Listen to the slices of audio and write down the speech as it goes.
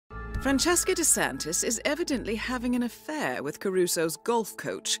Francesca De Santis is evidently having an affair with Caruso's golf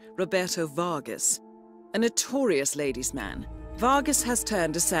coach, Roberto Vargas. A notorious ladies' man, Vargas has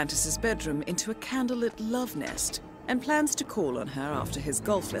turned De Santis' bedroom into a candlelit love nest and plans to call on her after his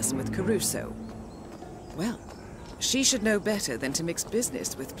golf lesson with Caruso. Well, she should know better than to mix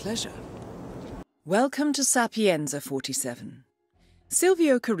business with pleasure. Welcome to Sapienza 47.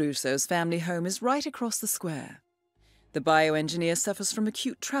 Silvio Caruso's family home is right across the square. The bioengineer suffers from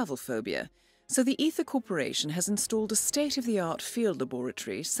acute travel phobia, so the Ether Corporation has installed a state-of-the-art field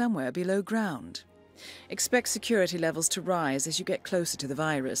laboratory somewhere below ground. Expect security levels to rise as you get closer to the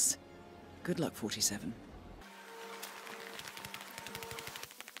virus. Good luck, 47.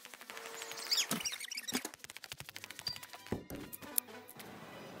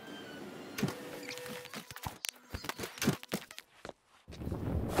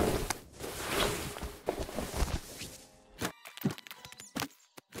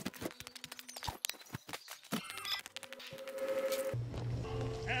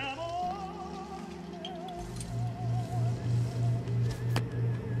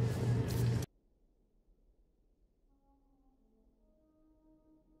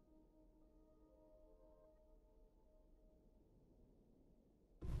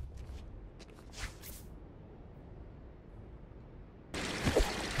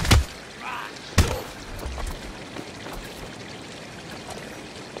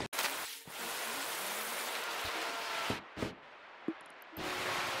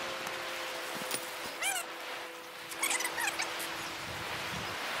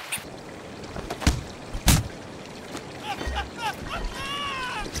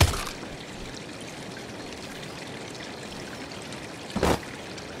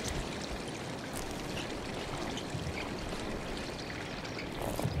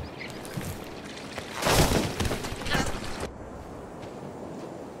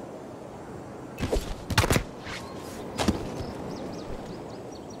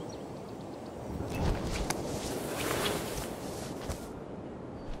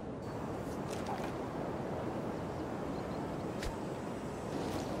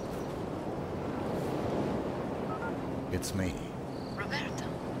 It's me. Roberto,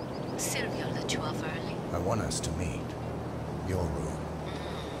 Silvio let you off early. I want us to meet. Your room.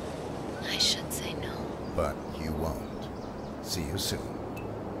 I should say no. But you won't. See you soon.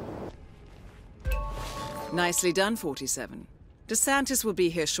 Nicely done, 47. De Santis will be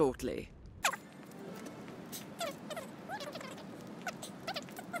here shortly.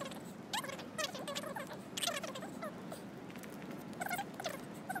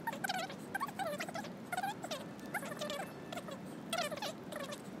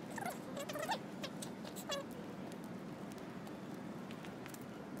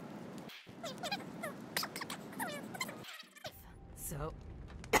 So...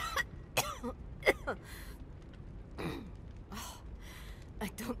 Oh, I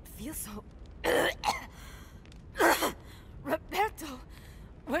don't feel so... Roberto!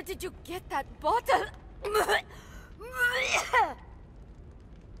 Where did you get that bottle?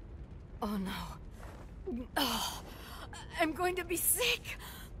 Oh no. Oh, I'm going to be sick!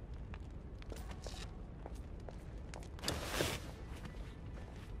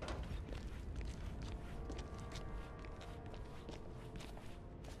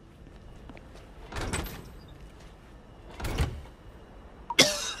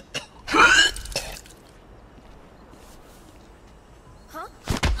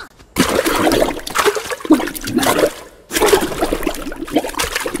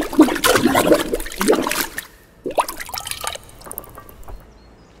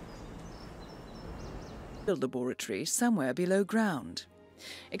 Laboratory somewhere below ground.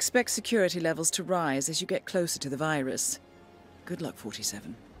 Expect security levels to rise as you get closer to the virus. Good luck,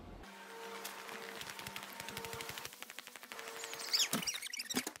 47.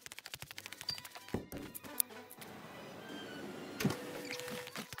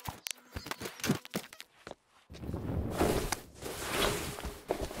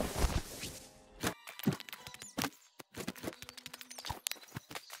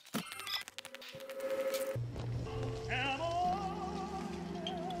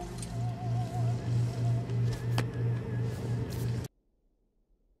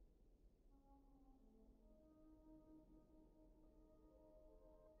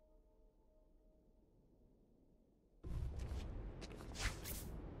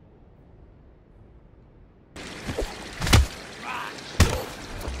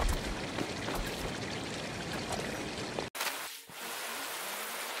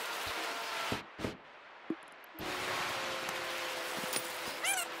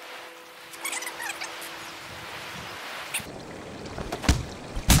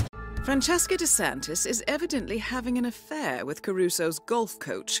 Francesca De Santis is evidently having an affair with Caruso's golf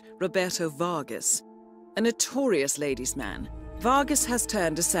coach, Roberto Vargas. A notorious ladies' man, Vargas has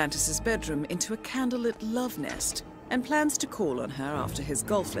turned De Santis' bedroom into a candlelit love nest and plans to call on her after his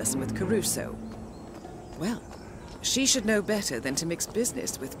golf lesson with Caruso. Well, she should know better than to mix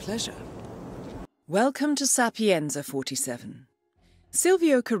business with pleasure. Welcome to Sapienza 47.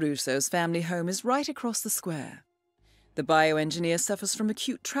 Silvio Caruso's family home is right across the square. The bioengineer suffers from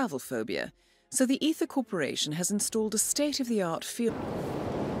acute travel phobia, so the Ether Corporation has installed a state-of-the-art field.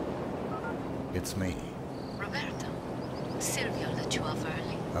 It's me. Roberto, Silvio let you off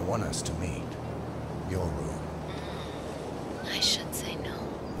early. I want us to meet. Your room. I should say no.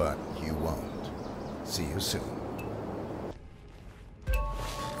 But you won't. See you soon.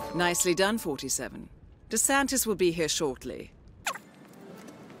 Nicely done, 47. De Santis will be here shortly.